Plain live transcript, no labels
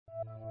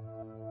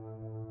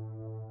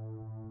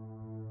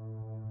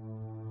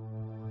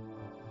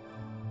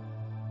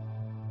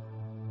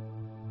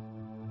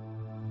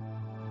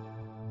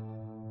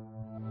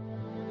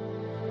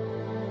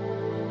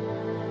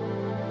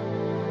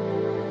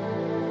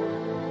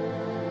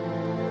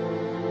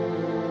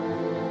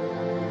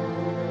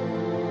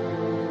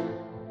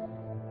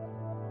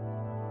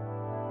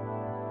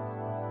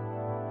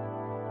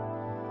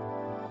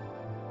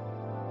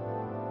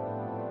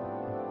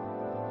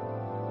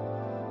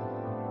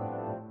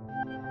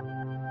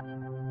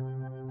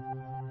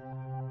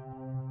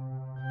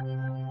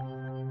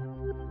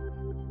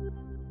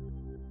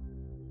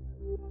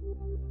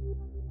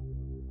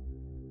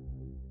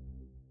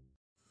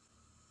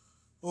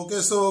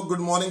Okay, so good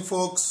morning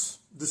folks.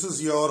 This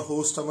is your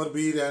host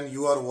Amarbir and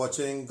you are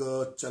watching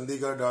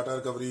Chandigarh Data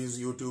Recovery's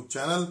YouTube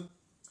channel,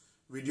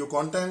 video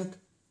content.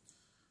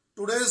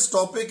 Today's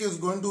topic is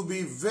going to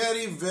be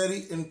very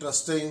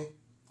interesting.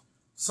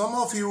 Some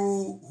of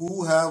you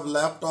who have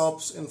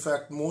laptops, in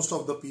fact most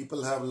of the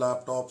people have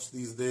laptops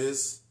these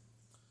days.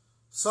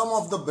 Some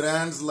of the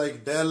brands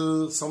like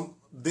Dell,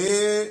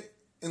 they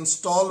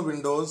install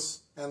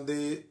Windows and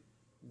they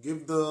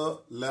give the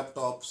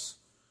laptops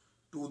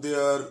to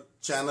their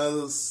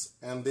channels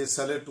and they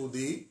sell it to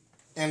the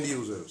end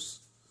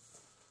users.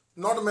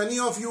 Not many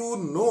of you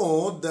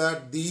know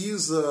that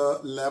these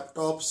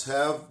laptops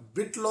have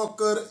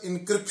Bitlocker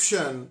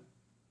encryption.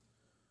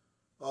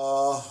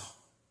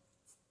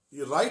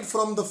 Right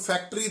from the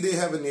factory they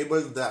have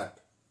enabled that.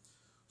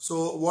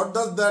 So what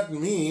does that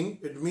mean?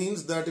 It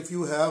means that if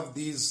you have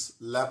these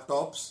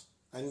laptops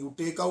and you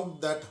take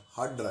out that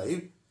hard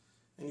drive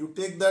and you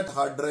take that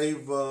hard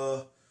drive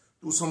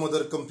to some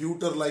other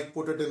computer, like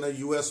put it in a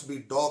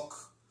USB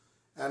dock,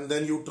 and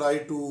then you try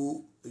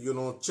to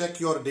check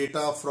your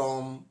data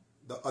from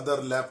the other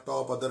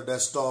laptop, other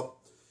desktop,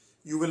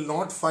 you will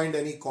not find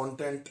any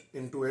content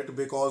into it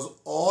because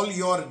all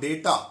your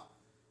data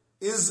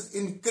is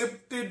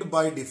encrypted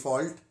by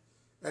default.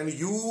 And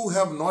you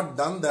have not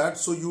done that,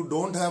 so you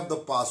don't have the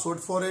password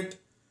for it,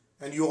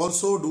 and you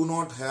also do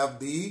not have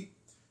the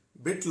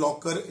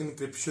Bitlocker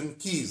encryption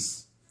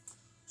keys.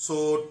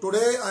 So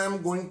today I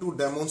am going to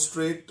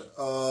demonstrate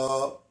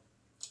a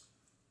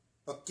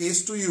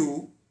case to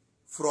you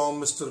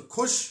from Mr.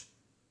 Kush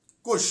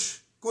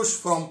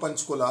from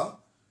Panchkula.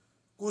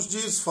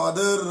 Kushji's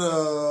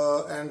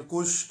father and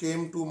Kush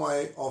came to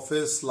my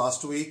office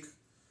last week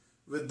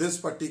with this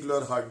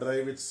particular hard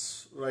drive.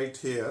 It's right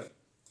here.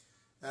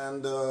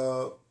 And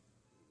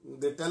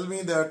they tell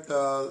me that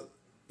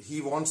he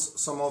wants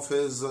some of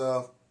his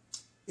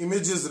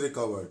images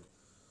recovered.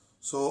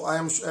 So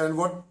and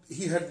what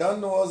he had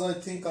done was, I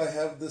think I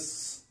have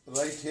this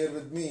right here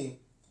with me.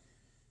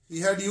 He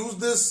had used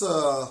this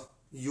normal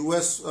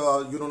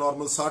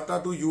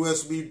SATA to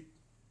USB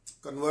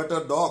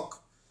converter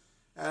dock,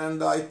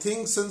 and I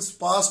think since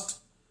past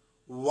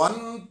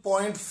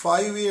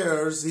 1.5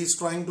 years he's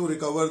trying to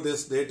recover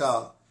this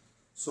data.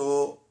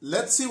 So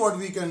let's see what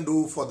we can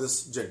do for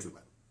this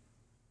gentleman.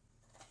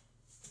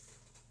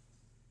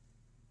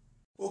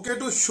 Okay,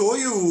 to show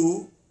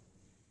you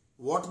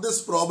what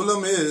this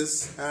problem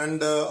is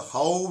and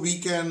how we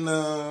can,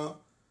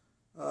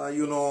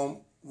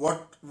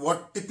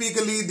 what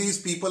typically these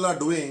people are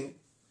doing.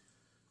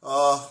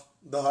 The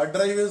hard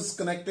drive is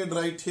connected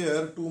right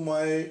here to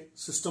my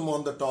system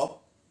on the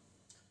top.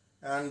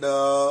 And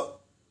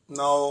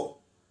now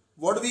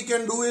what we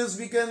can do is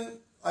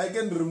I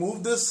can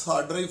remove this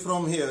hard drive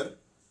from here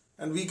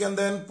and we can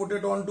then put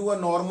it onto a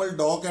normal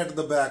dock at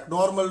the back,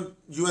 normal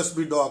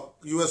USB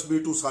dock,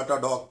 USB to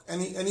SATA dock.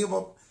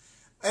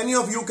 Any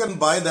of you can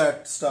buy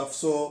that stuff.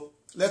 So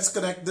let's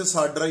connect this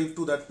hard drive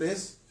to that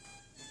place.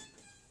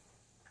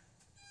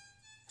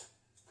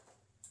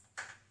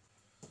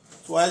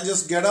 So I'll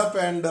just get up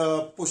and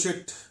push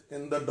it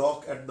in the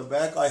dock at the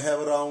back. I have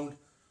around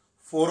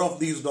 4 of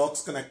these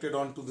docks connected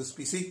onto this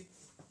PC.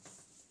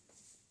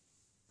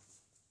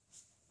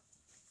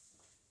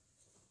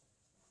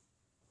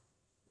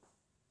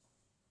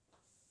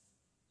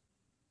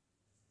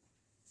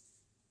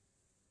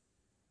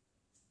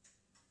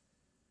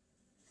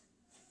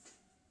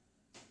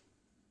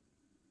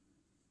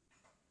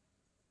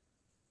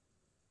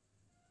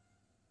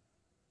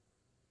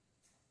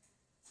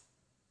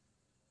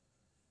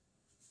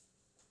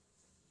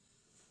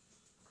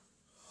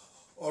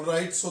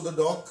 Alright, so the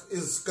dock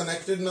is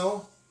connected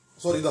now.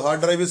 Sorry, the hard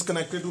drive is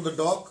connected to the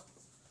dock.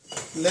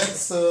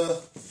 Let's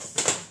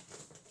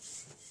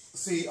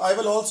see. I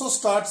will also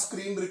start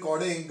screen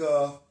recording.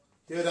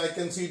 Here I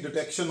can see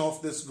detection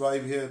of this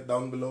drive here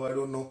down below. I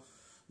don't know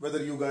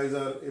whether you guys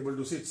are able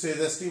to see. It says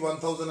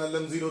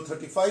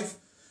ST1000LM035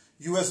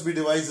 USB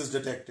device is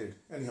detected.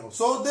 Anyhow,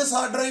 so this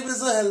hard drive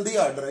is a healthy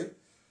hard drive.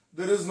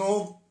 There is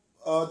no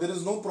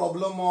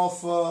problem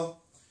of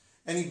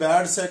any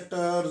bad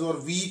sectors or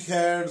weak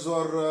heads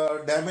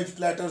or damaged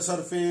platter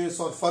surface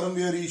or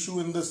firmware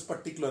issue in this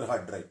particular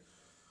hard drive.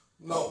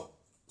 Now,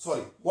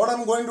 sorry, what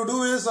I'm going to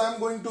do is I'm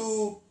going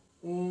to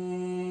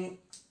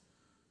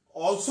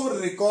also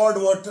record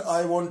what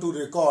I want to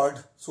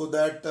record so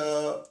that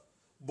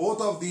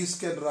both of these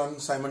can run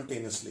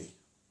simultaneously.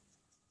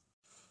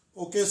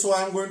 Okay, so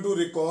I'm going to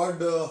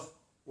record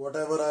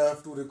whatever I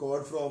have to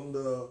record from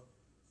the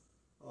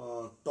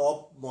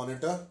top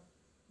monitor.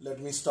 Let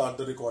me start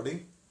the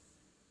recording.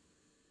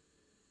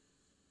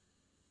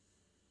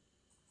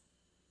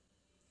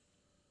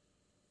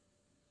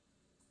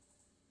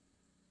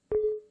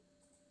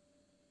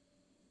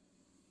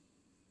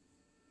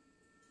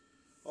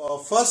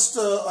 First,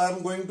 I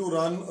am going to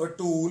run a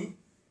tool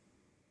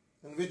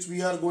in which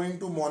we are going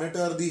to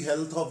monitor the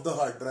health of the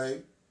hard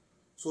drive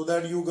so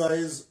that you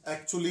guys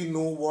actually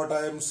know what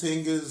I am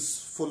saying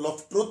is full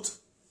of truth,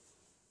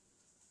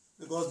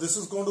 because this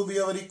is going to be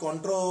a very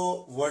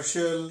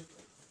controversial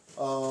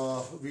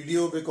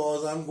video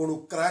because I'm going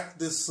to crack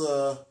this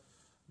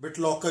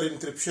Bitlocker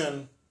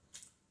encryption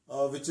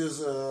which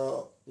is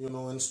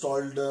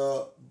installed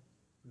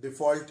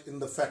default in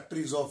the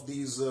factories of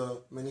these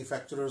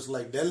manufacturers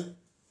like Dell.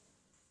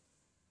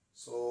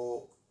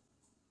 So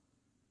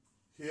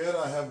here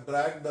I have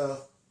dragged the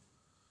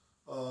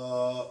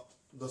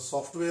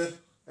software,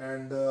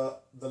 and the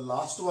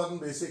last one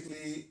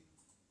basically,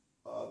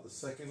 the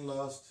second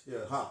last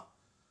here,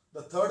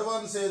 the third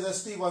one says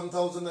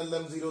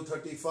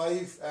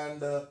ST1000LM035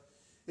 and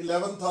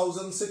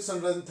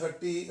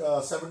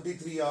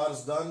 11,673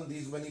 hours done,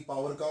 these many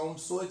power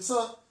counts. So it's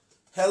a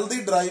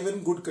healthy drive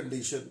in good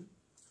condition.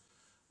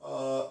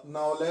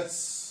 Now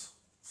let's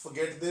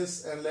forget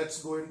this and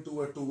let's go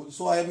into a tool.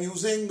 So I am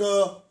using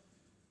a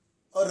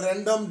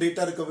random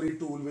data recovery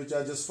tool which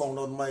I just found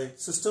on my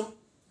system.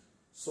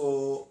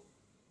 So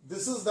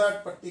this is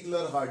that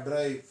particular hard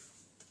drive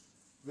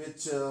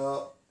which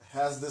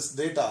has this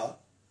data.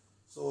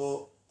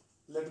 So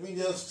let me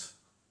just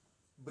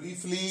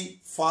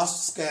briefly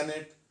fast scan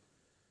it.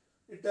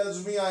 It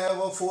tells me I have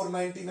a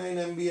 499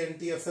 MB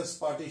NTFS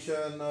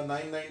partition, a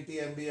 990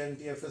 MB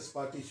NTFS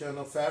partition,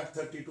 a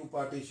FAT32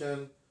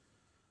 partition,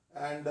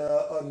 and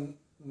a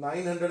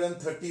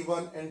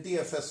 931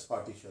 NTFS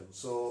partition.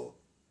 So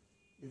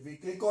if we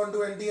click on to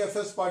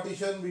NTFS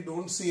partition, we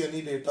don't see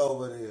any data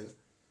over here.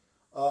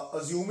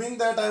 Assuming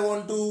that I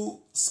want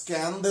to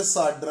scan this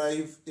hard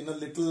drive in a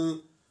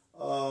little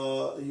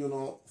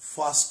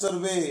faster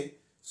way,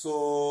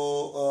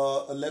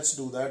 so let's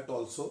do that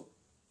also.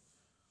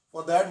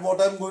 For that,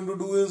 what I'm going to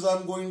do is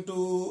I'm going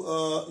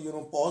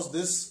to pause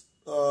this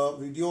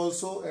video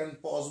also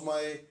and pause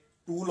my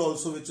tool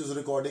also, which is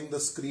recording the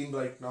screen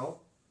right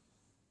now.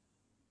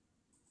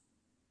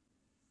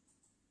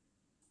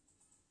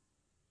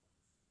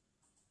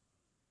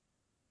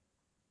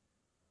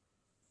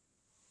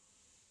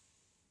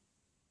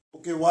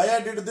 Okay, why I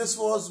did this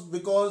was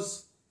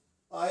because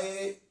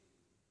I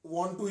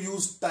want to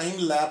use time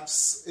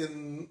lapse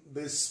in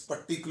this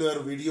particular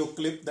video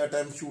clip that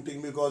I'm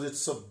shooting, because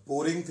it's a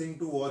boring thing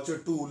to watch a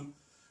tool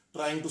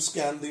trying to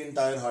scan the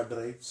entire hard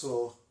drive.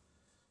 So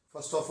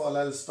first of all,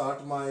 I will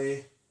start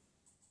my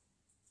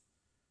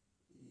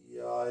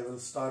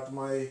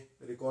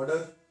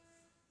recorder,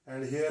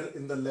 and here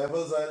in the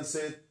levels I'll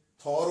say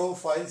thorough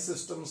file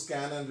system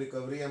scan and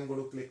recovery. I'm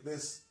going to click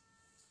this.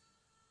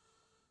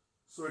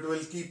 So it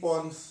will keep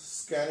on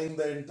scanning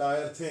the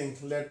entire thing.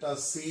 Let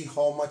us see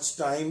how much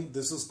time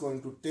this is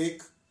going to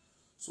take.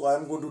 So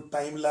I'm going to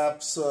time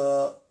lapse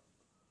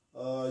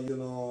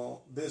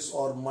this,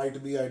 or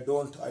might be I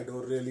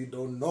really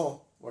don't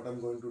know what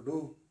I'm going to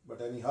do, but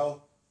anyhow.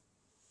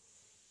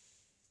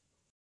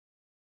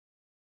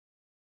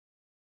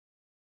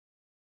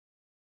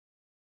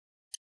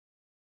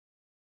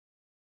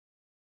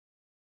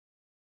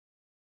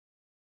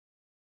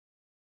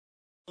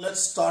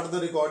 Let's start the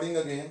recording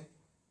again.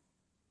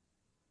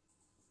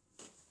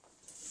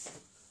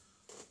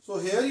 So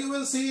here you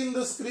will see in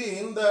the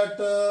screen that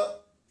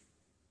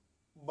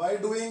by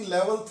doing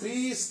level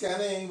 3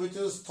 scanning, which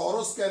is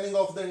thorough scanning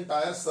of the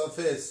entire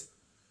surface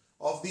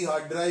of the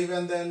hard drive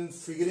and then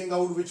figuring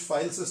out which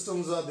file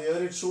systems are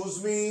there, it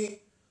shows me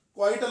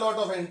quite a lot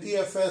of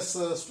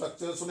NTFS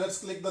structures. So let's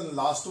click the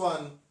last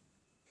one,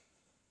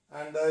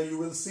 and you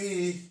will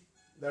see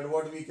that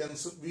what we can,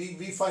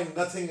 we find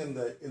nothing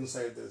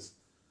inside this.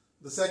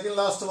 The second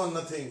last one,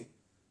 nothing.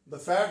 The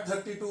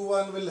FAT32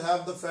 one will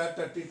have the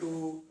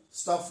FAT32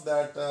 stuff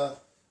that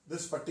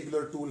this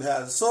particular tool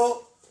has.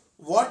 So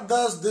what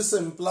does this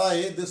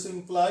imply? This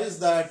implies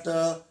that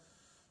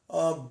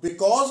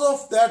because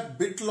of that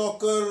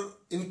Bitlocker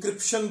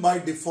encryption by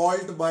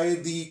default by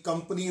the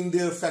company in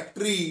their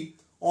factory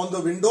on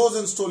the Windows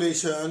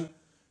installation,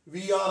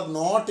 we are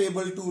not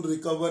able to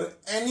recover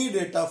any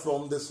data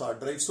from this hard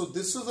drive. So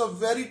this is a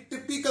very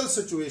typical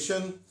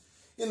situation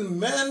in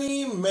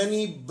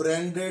many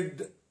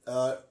branded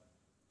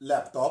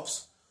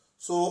laptops.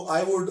 So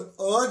I would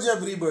urge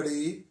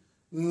everybody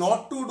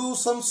not to do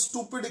some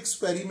stupid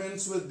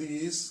experiments with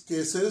these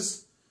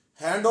cases.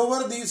 Hand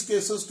over these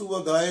cases to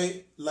a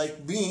guy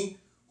like me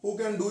who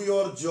can do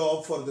your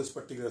job for this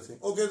particular thing.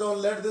 Okay, now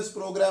let this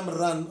program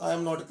run. I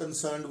am not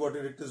concerned what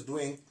it is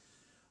doing.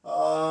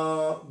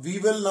 We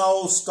will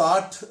now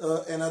start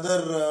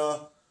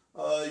another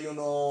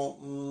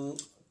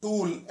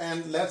tool,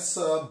 and let's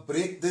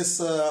break this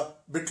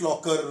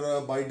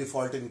Bitlocker by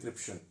default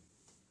encryption.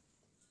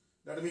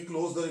 Let me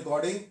close the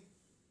recording.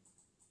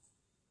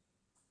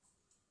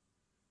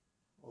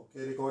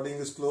 Okay, recording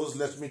is closed.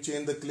 Let me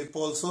change the clip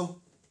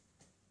also.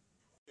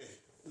 Okay,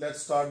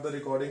 let's start the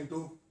recording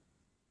too.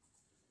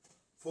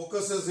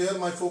 Focus is here,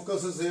 my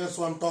focus is here,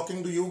 so I'm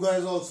talking to you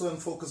guys also and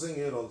focusing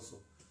here also.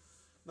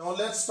 Now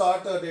let's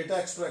start a data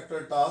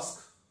extractor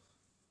task,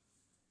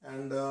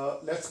 and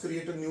let's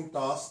create a new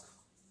task.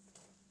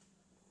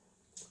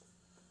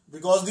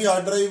 Because the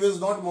hard drive is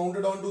not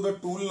mounted onto the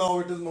tool now,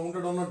 it is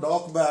mounted on a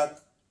dock back.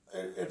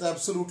 It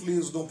absolutely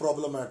is no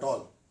problem at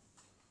all.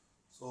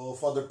 So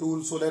for the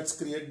tool, so let's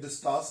create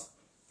this task.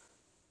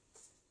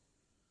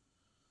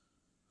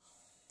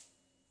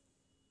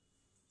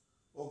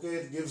 Okay,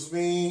 it gives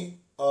me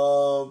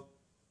a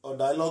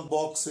dialog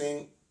box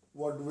saying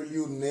what will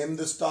you name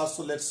this task.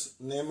 So let's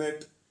name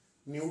it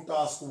new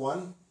task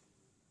 1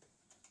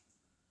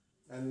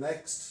 and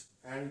next,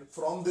 and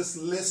from this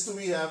list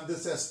we have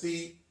this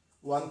ST1000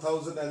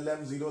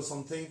 LM0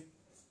 something.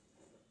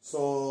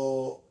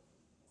 So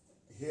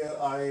here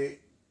I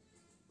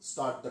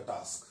start the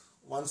task.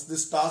 Once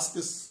this task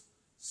is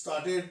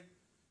started,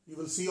 you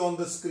will see on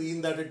the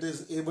screen that it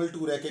is able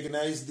to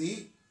recognize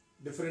the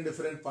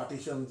different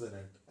partitions in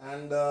it.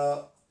 And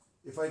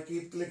if I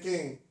keep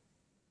clicking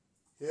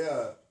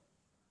here,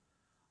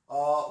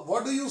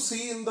 what do you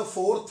see in the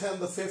 4th and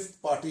the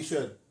 5th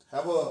partition?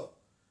 Have a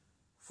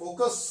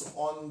focus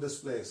on this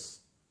place.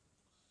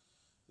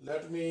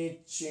 Let me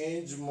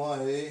change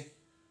my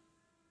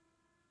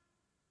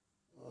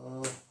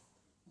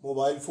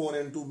mobile phone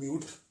into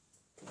mute.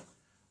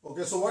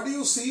 Okay, so what do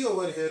you see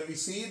over here? We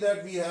see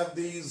that we have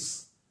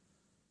these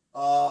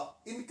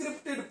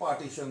encrypted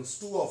partitions,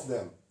 2 of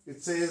them.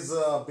 It says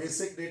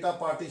basic data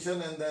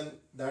partition, and then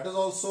that is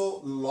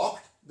also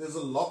locked. There's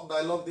a lock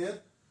dialog there,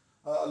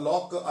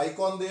 lock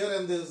icon there,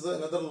 and there's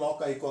another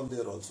lock icon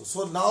there also.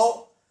 So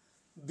now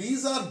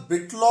these are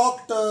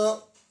bit-locked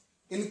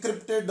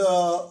encrypted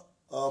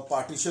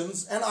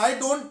partitions, and I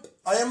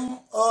am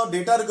a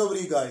data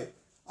recovery guy.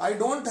 I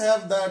don't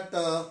have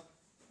that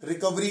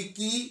recovery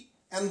key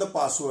and the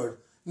password.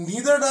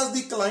 Neither does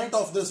the client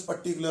of this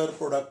particular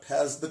product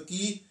has the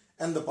key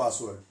and the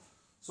password.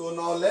 So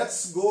now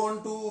let's go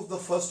on to the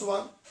first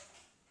one.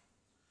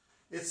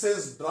 It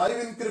says drive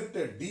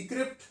encrypted,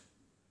 decrypt.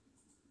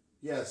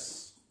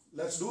 Yes,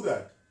 let's do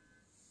that.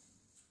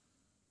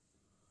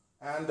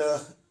 And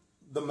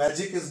the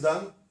magic is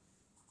done.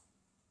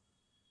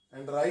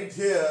 And right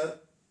here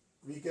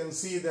we can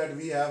see that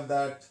we have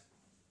that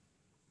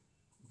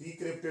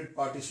decrypted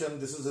partition.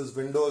 This is his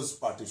Windows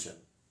partition.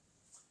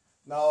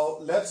 Now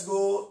let's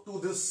go to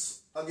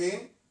this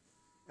again,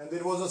 and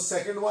there was a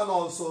second one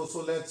also,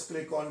 so let's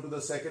click on to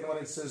the second one.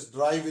 It says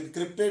drive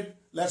encrypted.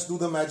 Let's do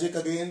the magic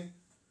again,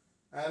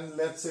 and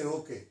let's say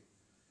okay.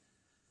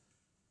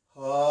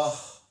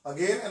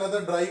 Again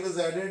another drive is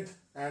added,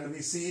 and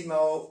we see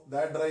now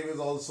that drive is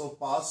also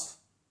passed,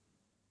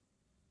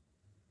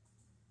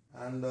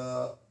 and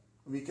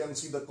we can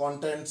see the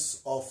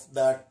contents of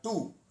that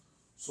too.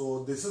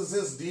 So this is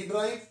his D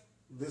drive,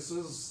 this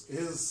is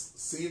his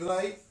C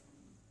drive,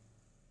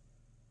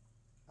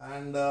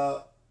 and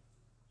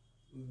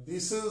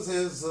this is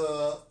his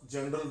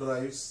general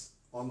drives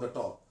on the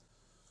top.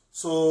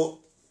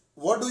 So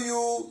what do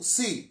you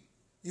see?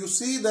 You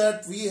see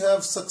that we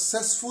have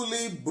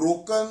successfully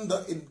broken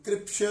the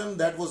encryption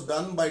that was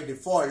done by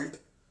default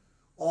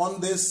on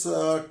this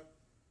 1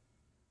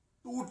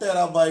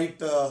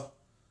 terabyte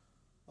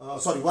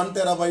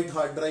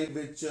hard drive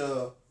which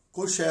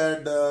Kush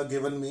had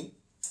given me.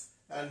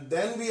 And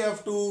then we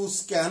have to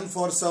scan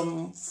for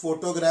some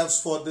photographs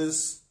for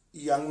this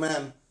young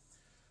man.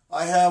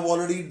 I have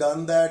already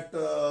done that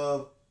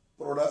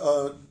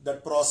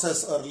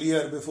process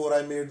earlier before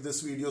I made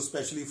this video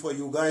especially for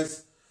you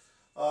guys.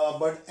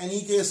 But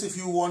any case, if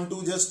you want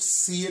to just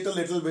see it a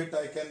little bit,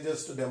 I can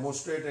just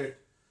demonstrate it.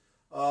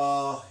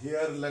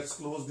 Here, let's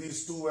close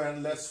these two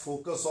and let's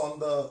focus on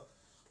the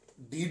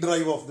D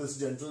drive of this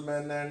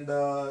gentleman. And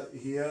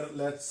here,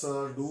 let's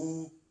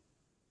do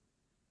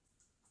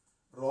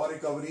raw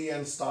recovery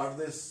and start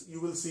this.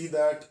 You will see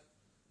that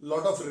a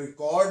lot of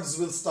records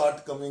will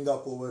start coming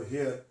up over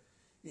here,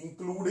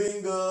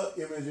 including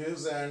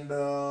images, and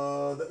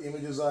the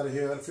images are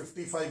here.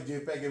 55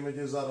 JPEG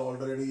images are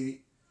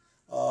already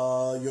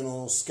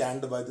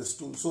scanned by this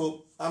tool.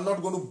 So I'm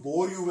not going to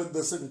bore you with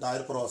this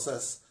entire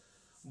process,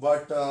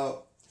 but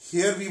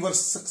here we were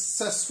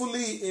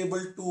successfully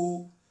able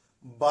to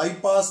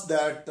bypass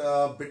that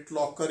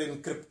Bitlocker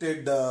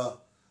encrypted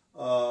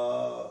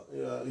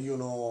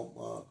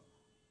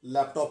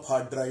laptop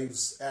hard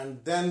drives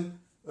and then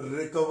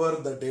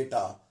recover the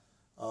data.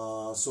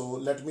 So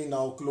let me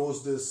now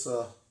close this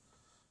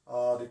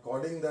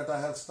recording that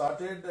I have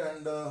started,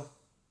 and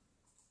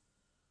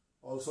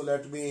also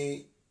let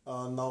me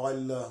now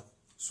I'll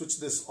switch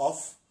this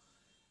off,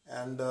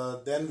 and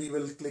then we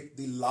will click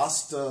the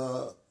last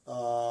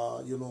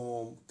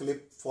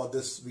clip for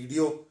this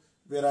video,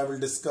 where I will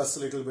discuss a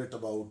little bit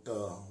about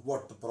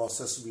what the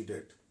process we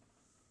did.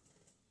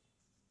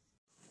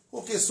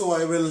 Okay, so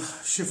I will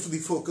shift the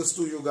focus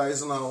to you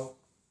guys now,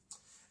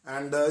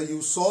 and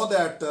you saw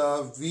that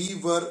we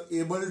were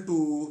able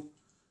to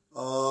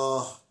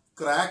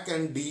crack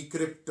and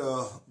decrypt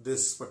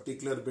this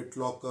particular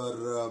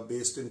Bitlocker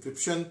based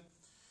encryption,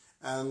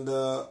 and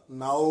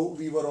now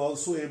we were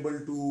also able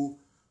to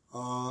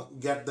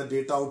get the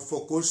data out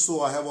for Kush.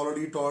 So I have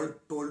already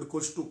told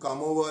Kush to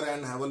come over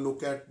and have a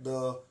look at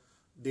the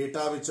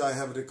data which I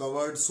have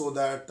recovered, so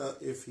that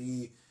if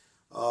he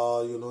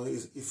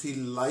if he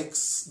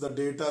likes the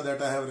data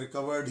that I have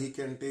recovered, he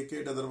can take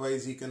it.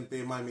 Otherwise, he can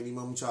pay my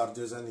minimum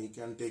charges and he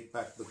can take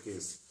back the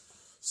case.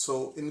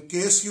 So in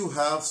case you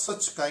have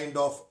such kind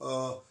of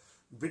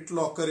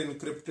Bitlocker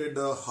encrypted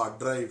hard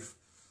drive,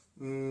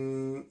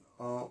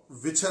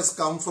 which has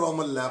come from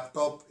a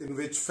laptop in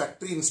which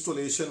factory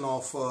installation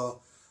of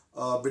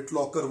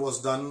BitLocker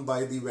was done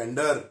by the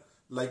vendor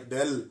like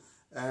Dell,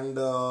 and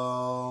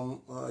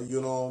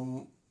you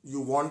know,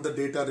 you want the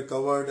data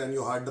recovered and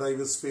your hard drive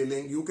is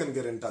failing, you can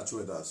get in touch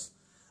with us.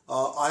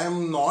 I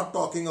am not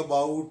talking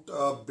about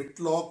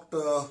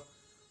BitLocked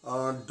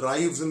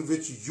drives in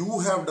which you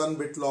have done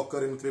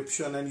BitLocker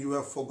encryption and you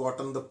have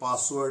forgotten the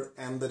password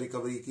and the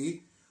recovery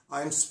key.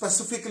 I am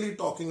specifically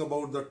talking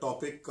about the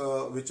topic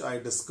which I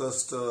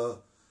discussed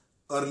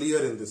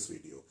earlier in this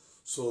video.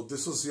 So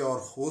this is your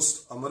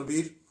host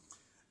Amarbir.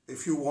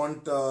 If you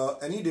want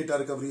any data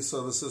recovery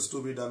services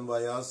to be done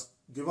by us,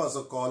 give us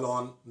a call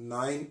on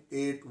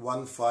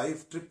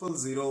 9815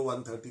 000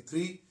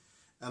 133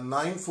 and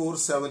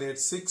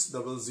 94786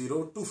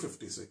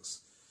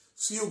 00256.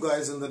 See you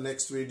guys in the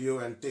next video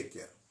and take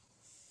care.